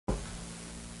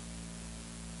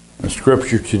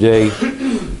scripture today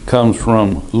comes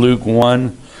from Luke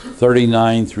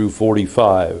 1:39 through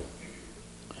 45.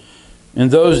 In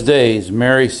those days,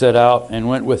 Mary set out and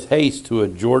went with haste to a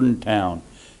Jordan town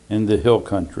in the hill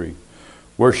country,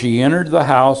 where she entered the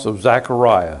house of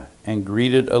Zachariah and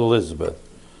greeted Elizabeth.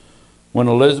 When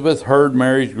Elizabeth heard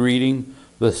Mary's greeting,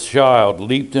 the child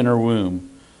leaped in her womb,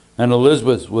 and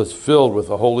Elizabeth was filled with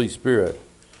the Holy Spirit,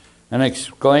 and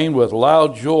exclaimed with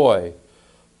loud joy,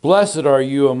 "Blessed are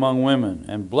you among women,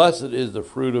 and blessed is the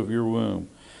fruit of your womb.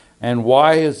 And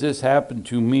why has this happened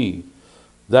to me,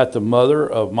 that the mother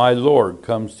of my Lord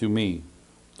comes to me?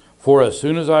 For as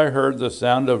soon as I heard the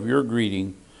sound of your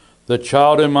greeting, the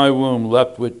child in my womb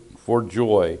leapt for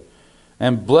joy.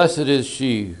 And blessed is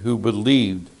she who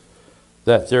believed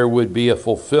that there would be a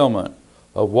fulfillment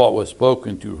of what was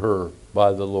spoken to her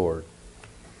by the Lord."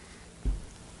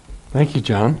 Thank you,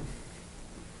 John.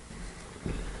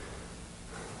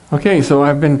 Okay, so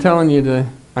I've been telling you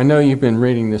I know you've been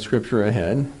reading the scripture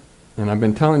ahead, and I've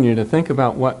been telling you to think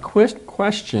about what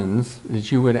questions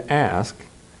that you would ask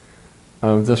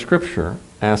of the scripture,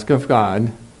 ask of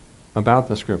God about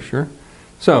the scripture.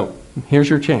 So, here's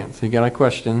your chance. You got a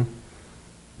question,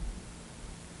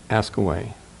 ask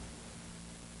away.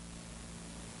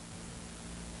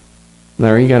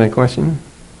 Larry, you got a question?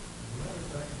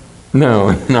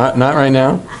 No, not right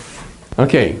now?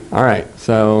 Okay, all right.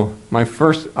 So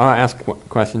I'll ask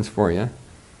questions for you.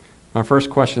 My first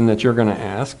question that you're going to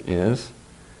ask is,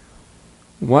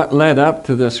 what led up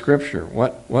to this scripture?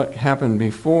 What happened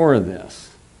before this?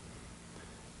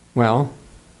 Well,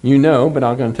 you know, but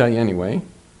I'm going to tell you anyway.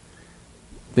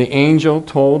 The angel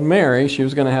told Mary she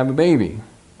was going to have a baby,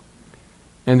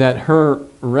 and that her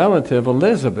relative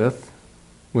Elizabeth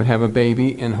would have a baby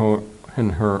in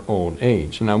her old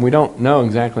age. Now, we don't know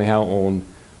exactly how old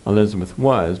Elizabeth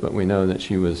was, but we know that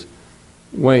she was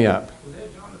way up. Was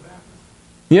that John the Baptist?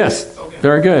 Yes, okay.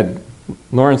 Very good.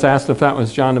 Lawrence asked if that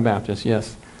was John the Baptist.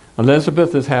 Yes.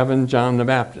 Elizabeth is having John the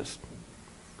Baptist.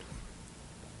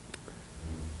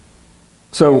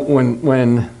 So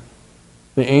when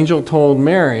the angel told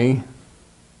Mary,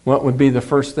 what would be the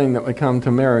first thing that would come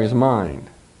to Mary's mind?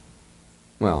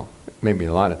 Well, maybe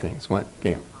a lot of things. What?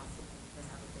 Yeah.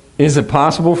 Is it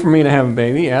possible for me to have a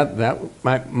baby? Yeah, that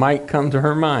might come to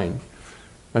her mind.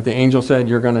 But the angel said,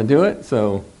 you're going to do it,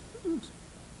 so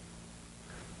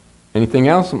anything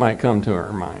else might come to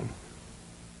her mind.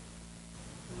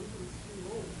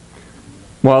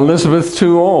 Well, Elizabeth's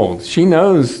too old. She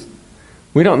knows.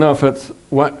 We don't know if it's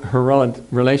what her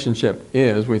relationship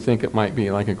is. We think it might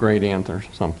be like a great aunt or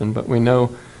something, but we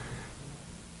know,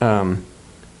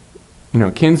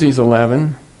 Kinsey's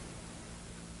 11.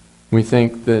 We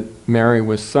think that Mary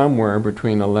was somewhere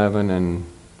between 11 and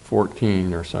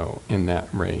 14 or so, in that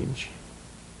range.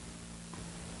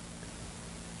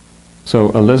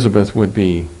 So Elizabeth would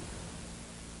be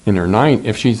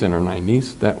if she's in her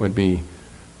 90s, that would be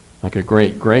like a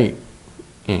great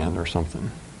aunt or something.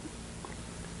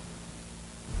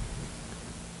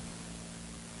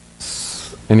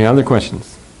 Any other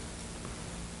questions?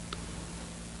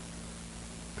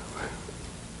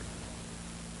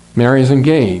 Mary's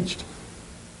engaged.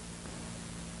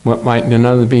 What might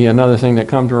be another thing that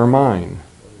come to her mind?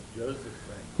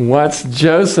 What's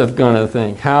Joseph going to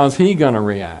think? How's he going to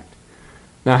react?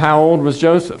 Now, how old was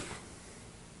Joseph?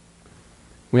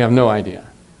 We have no idea.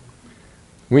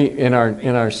 In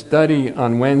our study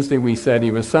on Wednesday, we said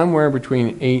he was somewhere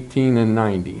between 18 and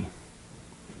 90.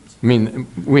 I mean,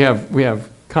 we have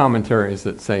commentaries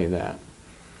that say that.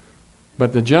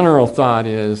 But the general thought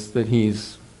is that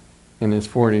he's in his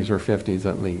 40s or 50s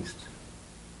at least.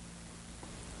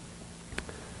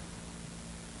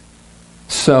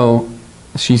 So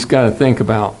she's got to think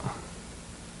about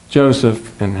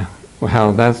Joseph and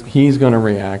how he's going to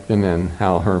react, and then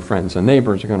how her friends and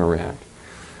neighbors are going to react.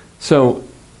 So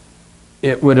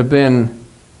it would have been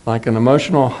like an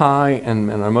emotional high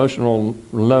and an emotional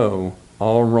low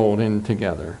all rolled in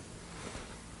together.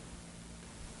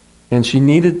 And she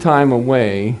needed time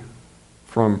away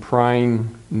from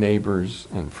prying neighbors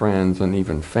and friends and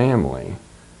even family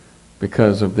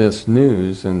because of this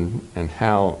news and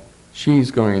how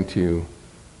she's going to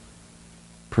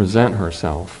present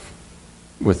herself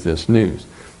with this news.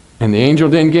 And the angel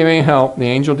didn't give any help. The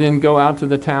angel didn't go out to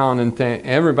the town and say,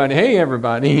 hey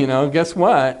everybody, guess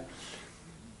what?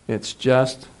 It's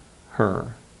just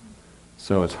her.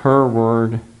 So it's her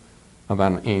word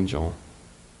about an angel.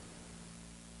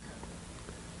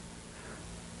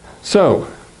 So,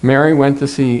 Mary went to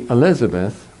see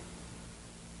Elizabeth.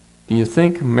 Do you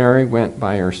think Mary went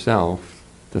by herself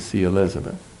to see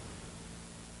Elizabeth?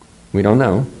 We don't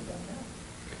know.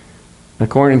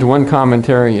 According to one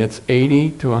commentary, it's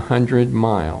 80 to 100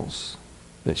 miles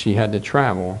that she had to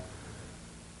travel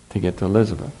to get to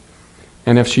Elizabeth.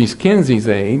 And if she's Kinsey's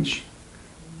age,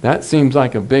 that seems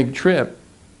like a big trip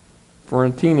for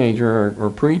a teenager or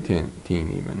preteen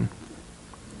even.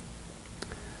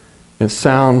 It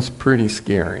sounds pretty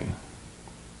scary.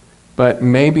 But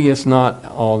maybe it's not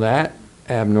all that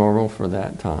abnormal for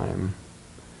that time.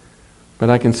 But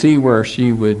I can see where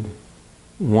she would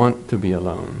want to be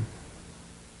alone,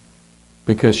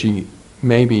 because she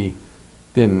maybe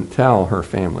didn't tell her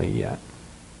family yet.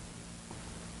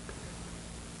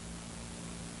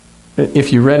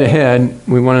 If you read ahead,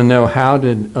 we want to know, how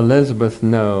did Elizabeth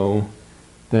know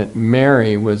that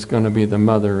Mary was going to be the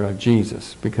mother of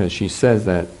Jesus? Because she says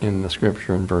that in the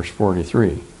scripture in verse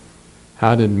 43.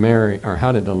 How did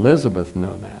Elizabeth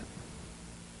know that?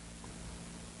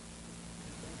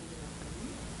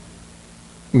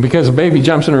 Because a baby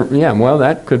jumps in her,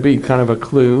 that could be kind of a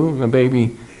clue. A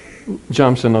baby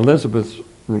jumps in Elizabeth's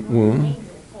womb.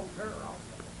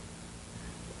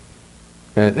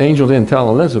 An angel didn't tell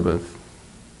Elizabeth.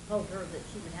 Told her that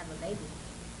she would have a baby.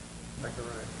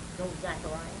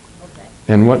 Zachariah. Okay.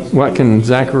 And what can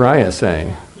Zachariah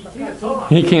say?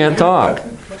 He can't talk.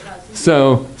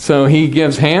 So he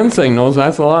gives hand signals.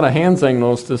 That's a lot of hand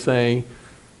signals to say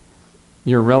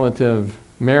your relative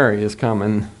Mary is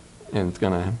coming and it's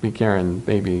going to be carrying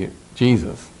baby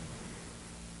Jesus.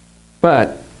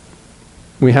 But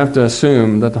we have to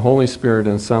assume that the Holy Spirit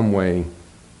in some way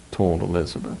told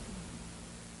Elizabeth.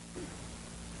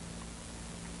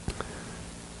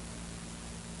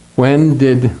 When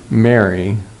did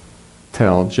Mary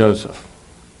tell Joseph?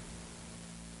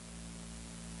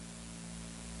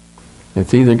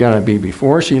 It's either got to be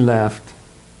before she left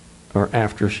or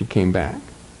after she came back,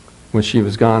 when she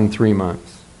was gone 3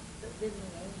 months. But didn't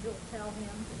the angel tell him?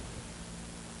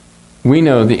 We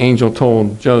know the angel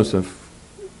told Joseph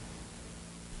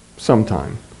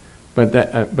sometime,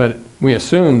 but we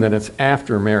assume that it's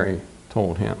after Mary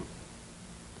told him.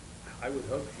 I would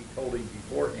hope she told him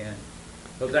beforehand,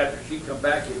 because after she come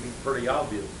back, it'd be pretty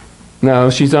obvious. No,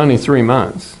 she's only 3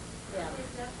 months. Yeah,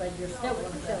 but you're still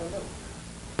going to show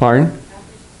Elizabeth. Pardon?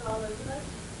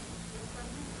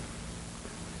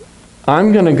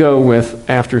 I'm going to go with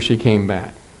after she came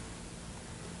back.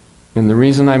 And the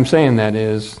reason I'm saying that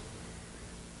is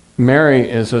Mary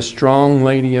is a strong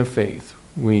lady of faith.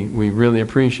 We really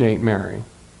appreciate Mary.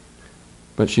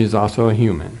 But she's also a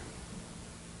human.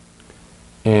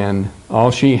 And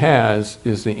all she has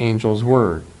is the angel's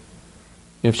word.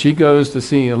 If she goes to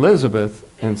see Elizabeth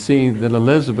and see that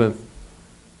Elizabeth,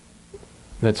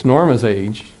 that's Norma's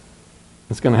age,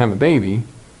 is going to have a baby.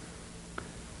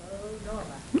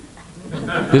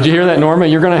 Did you hear that, Norma?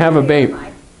 You're going to have a baby.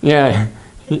 Yeah.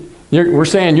 We're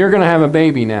saying you're going to have a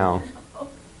baby now.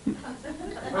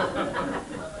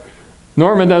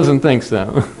 Norma doesn't think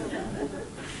so.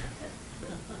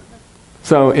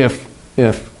 So if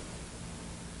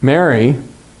Mary,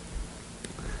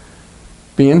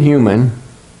 being human,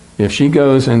 if she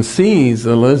goes and sees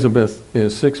Elizabeth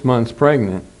is 6 months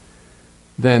pregnant,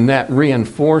 then that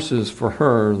reinforces for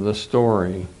her the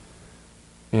story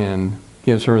and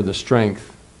gives her the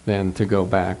strength then to go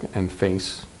back and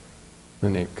face the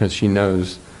name, because she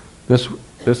knows this.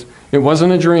 It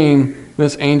wasn't a dream.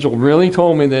 This angel really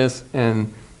told me this,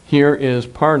 and here is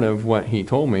part of what he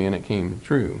told me, and it came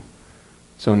true.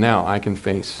 So now I can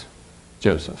face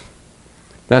Joseph.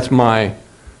 That's my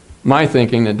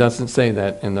thinking. It doesn't say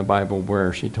that in the Bible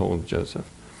where she told Joseph.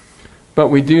 But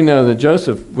we do know that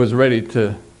Joseph was ready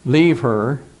to leave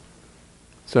her.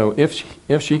 So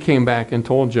if she came back and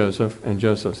told Joseph, and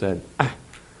Joseph said,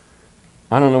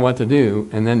 I don't know what to do,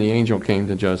 and then the angel came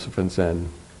to Joseph and said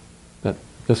that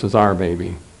this is our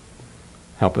baby,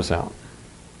 help us out.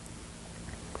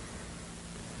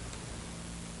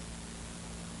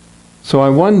 So I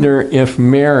wonder if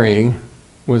Mary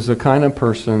was the kind of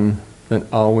person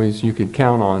that always you could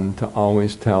count on to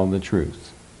always tell the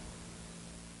truth.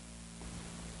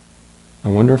 I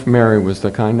wonder if Mary was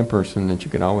the kind of person that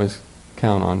you could always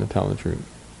count on to tell the truth.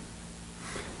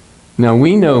 Now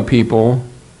we know people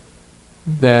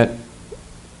that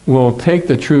will take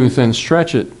the truth and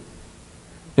stretch it.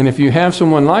 And if you have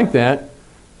someone like that,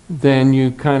 then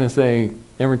you kind of say,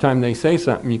 every time they say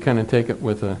something, you kind of take it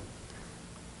with a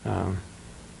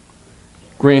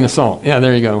grain of salt. Yeah,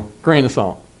 there you go, grain of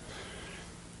salt.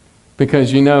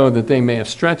 Because you know that they may have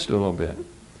stretched it a little bit.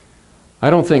 I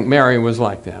don't think Mary was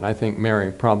like that. I think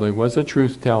Mary probably was a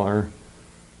truth teller.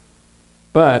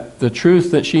 But the truth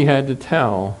that she had to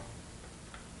tell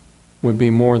would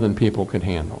be more than people could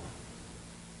handle.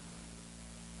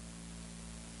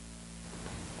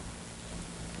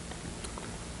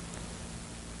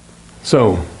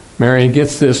 So Mary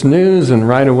gets this news, and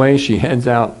right away she heads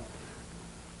out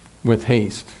with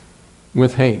haste.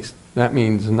 With haste. That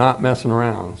means not messing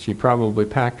around. She probably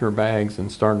packed her bags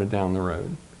and started down the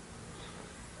road.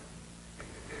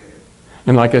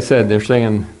 And like I said, they're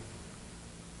saying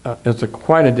it's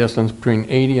quite a distance, between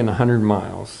 80 and 100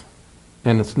 miles.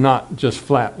 And it's not just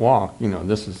flat walk.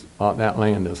 That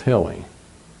land is hilly.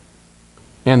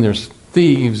 And there's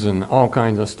thieves and all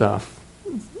kinds of stuff.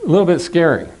 A little bit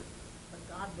scary. But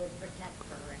God would protect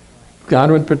her anyway.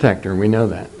 God would protect her. We know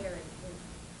that. Here is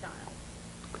his child.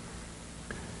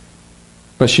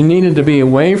 But she needed to be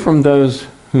away from those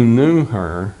who knew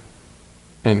her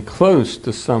and close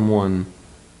to someone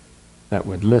that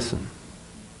would listen.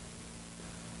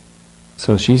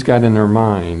 So she's got in her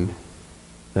mind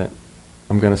that,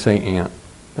 I'm going to say aunt,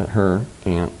 that her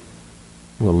aunt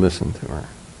will listen to her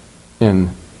and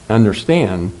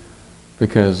understand,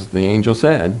 because the angel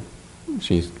said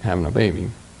she's having a baby.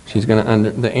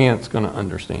 The aunt's going to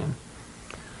understand.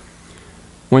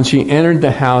 When she entered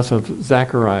the house of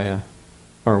Zechariah,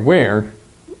 we're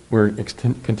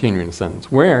continuing the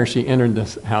sentence, where she entered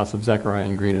the house of Zechariah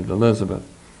and greeted Elizabeth.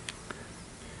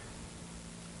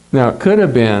 Now, it could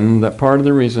have been that part of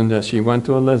the reason that she went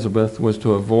to Elizabeth was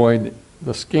to avoid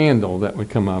the scandal that would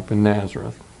come up in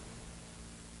Nazareth.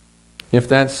 If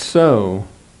that's so,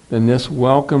 then this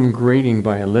welcome greeting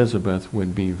by Elizabeth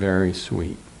would be very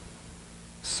sweet.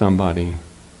 Somebody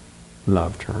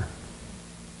loved her.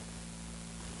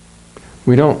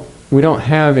 We don't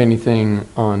have anything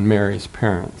on Mary's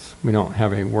parents. We don't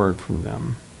have a word from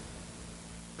them.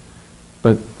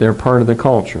 But they're part of the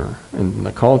culture, and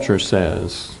the culture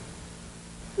says,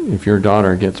 if your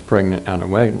daughter gets pregnant out of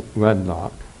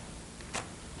wedlock,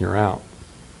 you're out.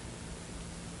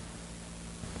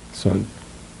 So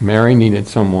Mary needed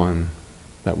someone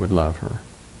that would love her.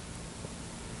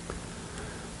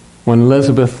 When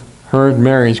Elizabeth heard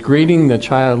Mary's greeting, the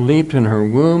child leaped in her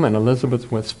womb, and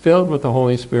Elizabeth was filled with the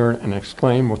Holy Spirit and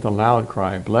exclaimed with a loud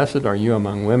cry, "Blessed are you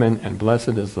among women, and blessed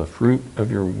is the fruit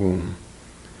of your womb."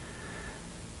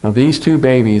 Now, these two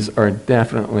babies are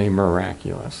definitely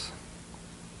miraculous.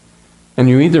 And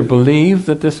you either believe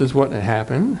that this is what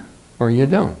happened, or you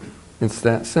don't. It's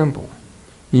that simple.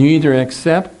 You either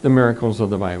accept the miracles of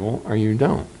the Bible, or you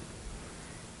don't.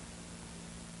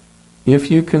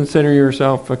 If you consider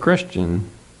yourself a Christian,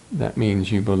 that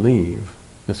means you believe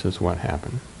this is what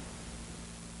happened.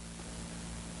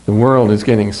 The world is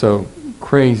getting so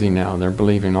crazy now, they're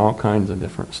believing all kinds of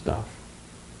different stuff.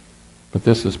 But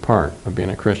this is part of being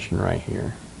a Christian right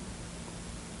here.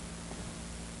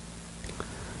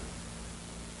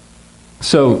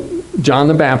 So John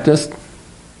the Baptist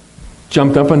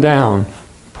jumped up and down.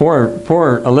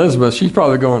 Poor Elizabeth, she's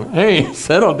probably going, "Hey,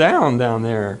 settle down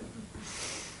there."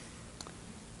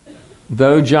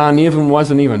 Though John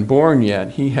wasn't even born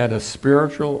yet, he had a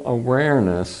spiritual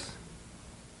awareness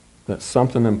that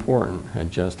something important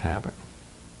had just happened.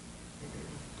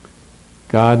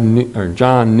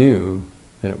 John knew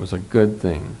that it was a good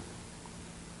thing.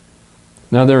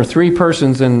 Now, there are three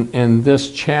persons in this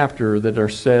chapter that are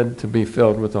said to be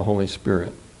filled with the Holy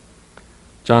Spirit: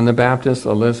 John the Baptist,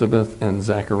 Elizabeth, and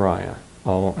Zechariah,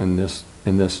 all in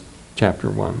this chapter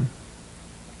 1.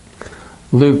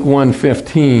 Luke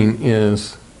 1:15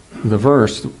 is the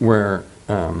verse where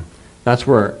that's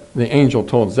where the angel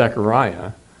told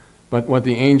Zechariah. But what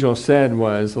the angel said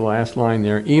was, the last line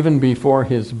there, even before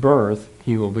his birth,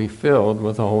 he will be filled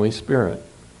with the Holy Spirit.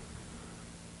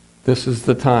 This is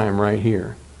the time right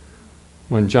here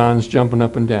when John's jumping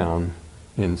up and down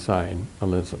inside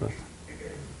Elizabeth.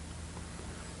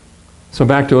 So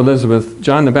back to Elizabeth.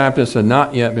 John the Baptist had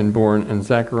not yet been born, and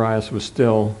Zacharias was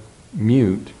still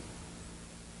mute.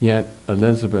 Yet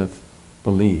Elizabeth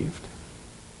believed.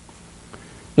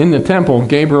 In the temple,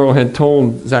 Gabriel had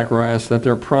told Zacharias that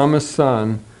their promised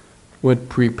son would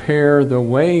prepare the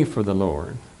way for the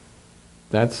Lord.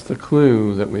 That's the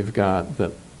clue that we've got,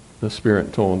 that the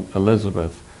Spirit told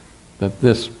Elizabeth that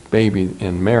this baby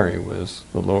in Mary was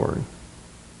the Lord.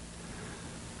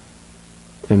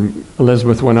 And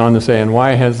Elizabeth went on to say, "And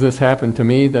why has this happened to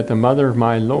me, that the mother of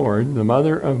my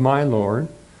Lord,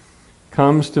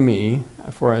 comes to me?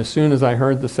 For as soon as I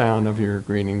heard the sound of your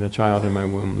greeting, the child in my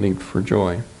womb leaped for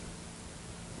joy."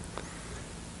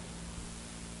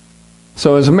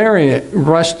 So as Mary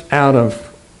rushed out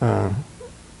of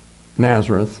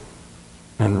Nazareth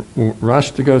and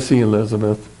rushed to go see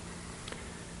Elizabeth,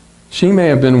 she may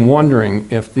have been wondering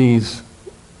if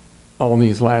all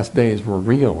these last days were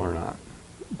real or not.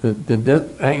 Did this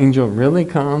angel really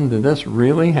come? Did this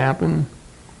really happen?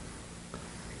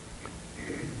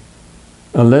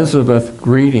 Elizabeth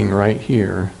greeting right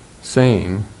here,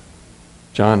 saying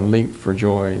John leaped for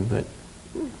joy that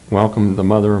welcomed the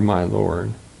mother of my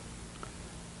Lord,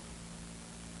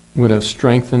 would have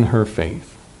strengthened her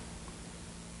faith.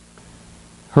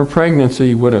 Her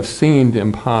pregnancy would have seemed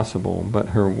impossible, but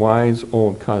her wise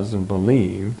old cousin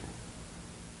believed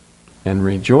and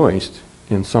rejoiced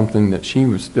in something that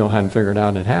she still hadn't figured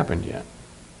out had happened yet.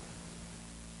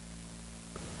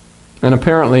 And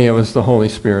apparently it was the Holy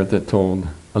Spirit that told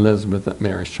Elizabeth that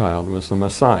Mary's child was the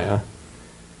Messiah.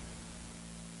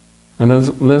 And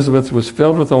Elizabeth was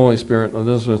filled with the Holy Spirit.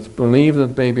 Elizabeth believed that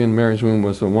the baby in Mary's womb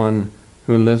was the one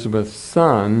who Elizabeth's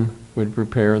son would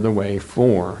prepare the way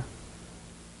for.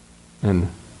 And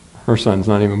her son's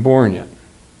not even born yet.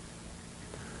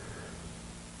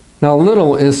 Now,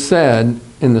 little is said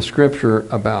in the scripture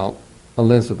about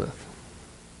Elizabeth,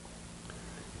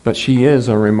 but she is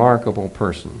a remarkable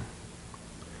person.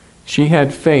 She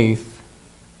had faith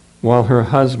while her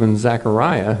husband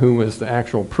Zechariah, who was the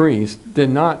actual priest,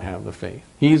 did not have the faith.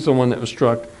 He's the one that was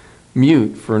struck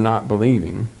mute for not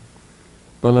believing.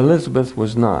 But Elizabeth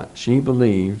was not. She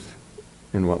believed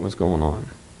in what was going on.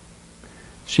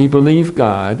 She believed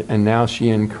God, and now she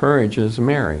encourages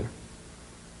Mary.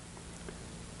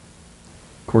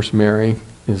 Of course, Mary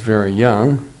is very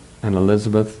young, and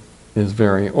Elizabeth is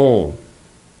very old.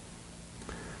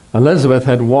 Elizabeth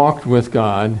had walked with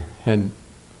God, had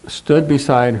stood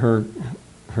beside her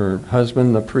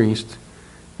husband, the priest,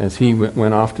 as he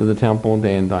went off to the temple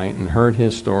day and night and heard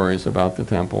his stories about the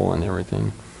temple and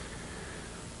everything.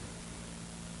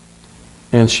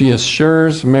 And she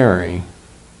assures Mary,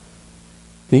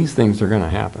 these things are going to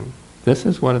happen. This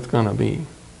is what it's going to be.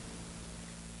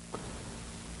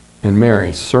 And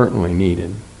Mary certainly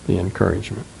needed the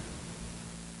encouragement.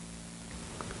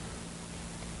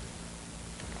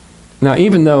 Now,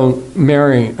 even though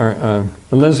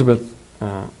Elizabeth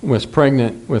was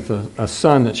pregnant with a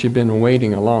son that she'd been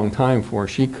waiting a long time for,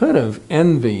 she could have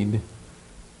envied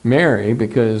Mary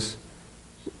because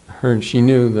she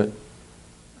knew that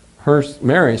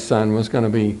Mary's son was going to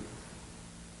be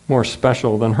more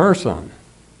special than her son.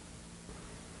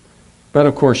 But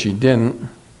of course she didn't.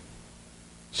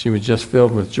 She was just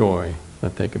filled with joy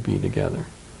that they could be together.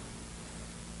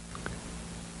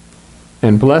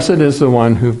 And blessed is the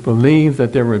one who believed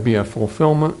that there would be a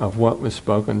fulfillment of what was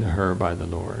spoken to her by the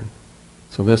Lord.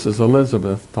 So this is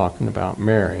Elizabeth talking about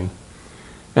Mary.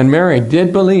 And Mary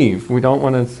did believe. We don't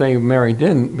want to say Mary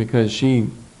didn't, because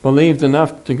she believed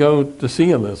enough to go to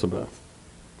see Elizabeth,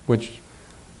 which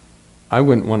I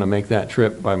wouldn't want to make that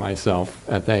trip by myself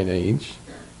at that age.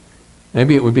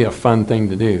 Maybe it would be a fun thing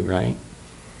to do, right?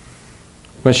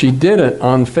 But she did it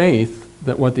on faith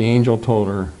that what the angel told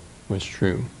her was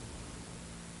true.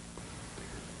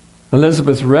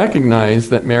 Elizabeth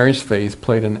recognized that Mary's faith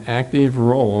played an active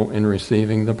role in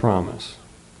receiving the promise.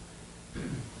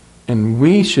 And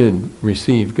we should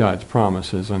receive God's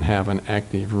promises and have an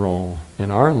active role in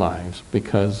our lives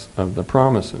because of the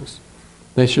promises.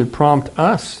 They should prompt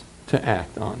us to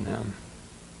act on them.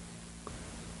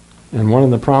 And one of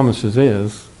the promises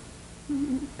is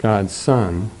God's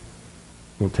Son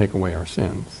will take away our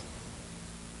sins.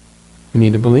 We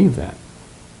need to believe that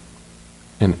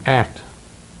and act,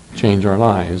 change our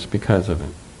lives because of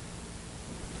it.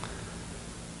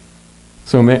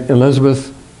 So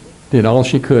Elizabeth did all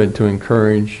she could to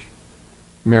encourage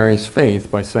Mary's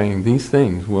faith by saying these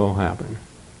things will happen.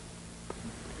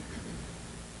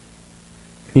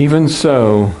 Even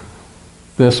so,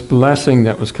 this blessing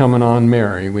that was coming on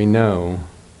Mary, we know,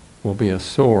 will be a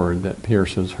sword that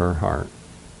pierces her heart.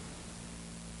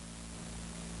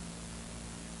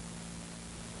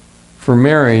 For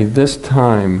Mary, this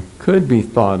time could be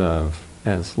thought of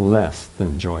as less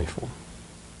than joyful.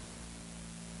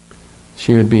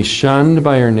 She would be shunned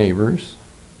by her neighbors.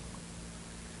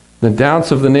 The doubts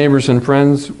of the neighbors and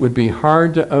friends would be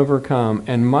hard to overcome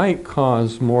and might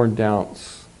cause more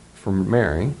doubts for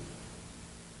Mary.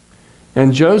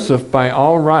 And Joseph, by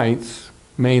all rights,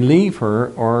 may leave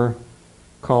her or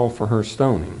call for her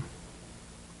stoning.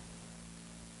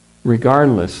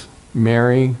 Regardless,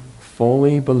 Mary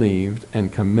fully believed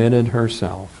and committed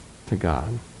herself to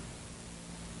God.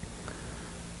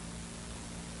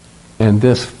 And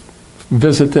this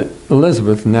visit to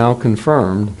Elizabeth now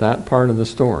confirmed that part of the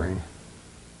story.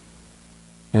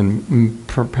 And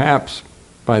perhaps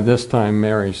by this time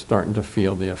Mary's starting to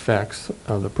feel the effects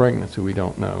of the pregnancy. We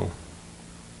don't know.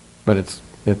 But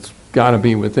it's got to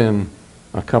be within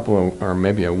a couple of, or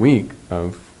maybe a week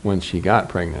of when she got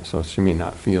pregnant, so she may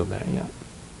not feel that yet.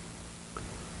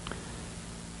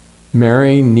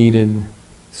 Mary needed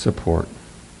support.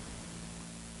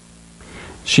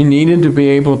 She needed to be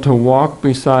able to walk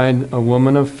beside a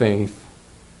woman of faith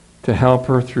to help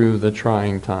her through the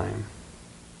trying time.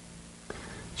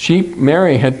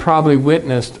 Mary had probably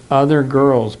witnessed other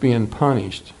girls being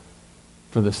punished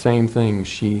for the same thing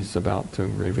she's about to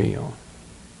reveal.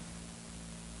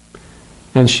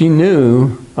 And she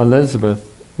knew Elizabeth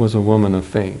was a woman of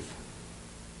faith.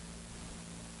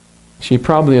 She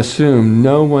probably assumed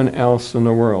no one else in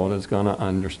the world is going to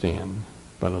understand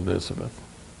but Elizabeth.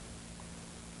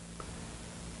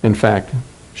 In fact,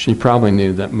 she probably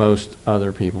knew that most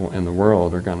other people in the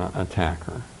world are going to attack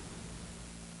her.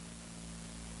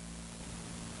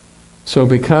 So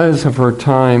because of her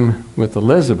time with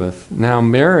Elizabeth, now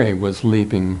Mary was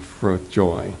leaping for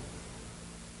joy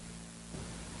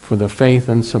for the faith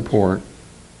and support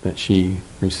that she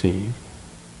received.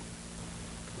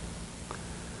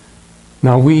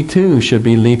 Now we too should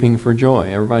be leaping for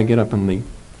joy. Everybody get up and leap.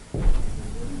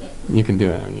 You can do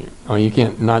it. Oh, you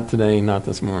can't. Not today, not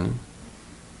this morning.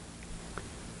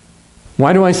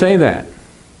 Why do I say that?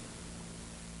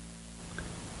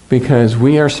 Because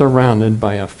we are surrounded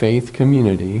by a faith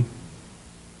community.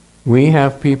 We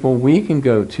have people we can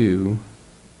go to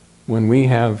when we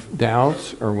have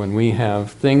doubts or when we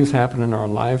have things happen in our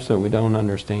lives that we don't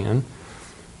understand.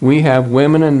 We have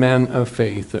women and men of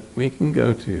faith that we can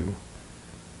go to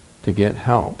get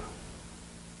help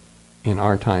in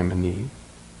our time of need.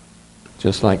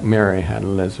 Just like Mary had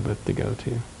Elizabeth to go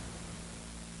to.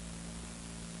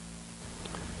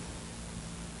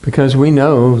 Because we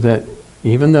know that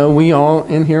even though we all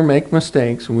in here make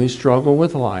mistakes and we struggle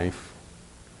with life,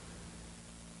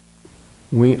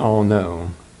 we all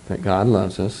know that God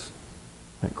loves us,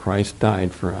 that Christ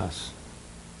died for us,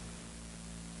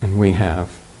 and we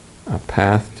have a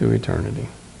path to eternity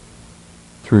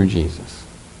through Jesus.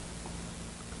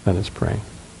 Let us pray.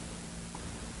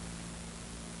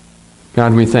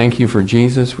 God, we thank you for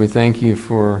Jesus. We thank you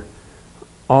for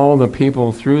all the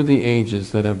people through the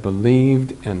ages that have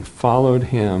believed and followed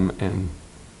him and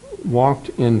walked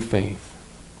in faith.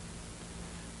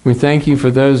 We thank you for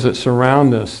those that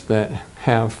surround us that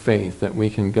have faith that we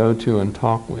can go to and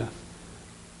talk with.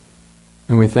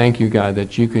 And we thank you, God,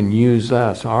 that you can use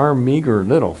us, our meager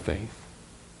little faith,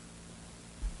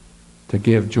 to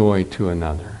give joy to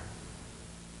another.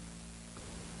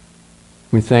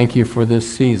 We thank you for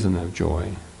this season of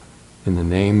joy. In the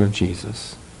name of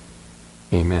Jesus.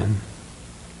 Amen.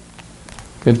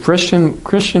 Good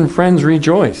Christian friends,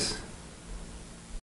 rejoice.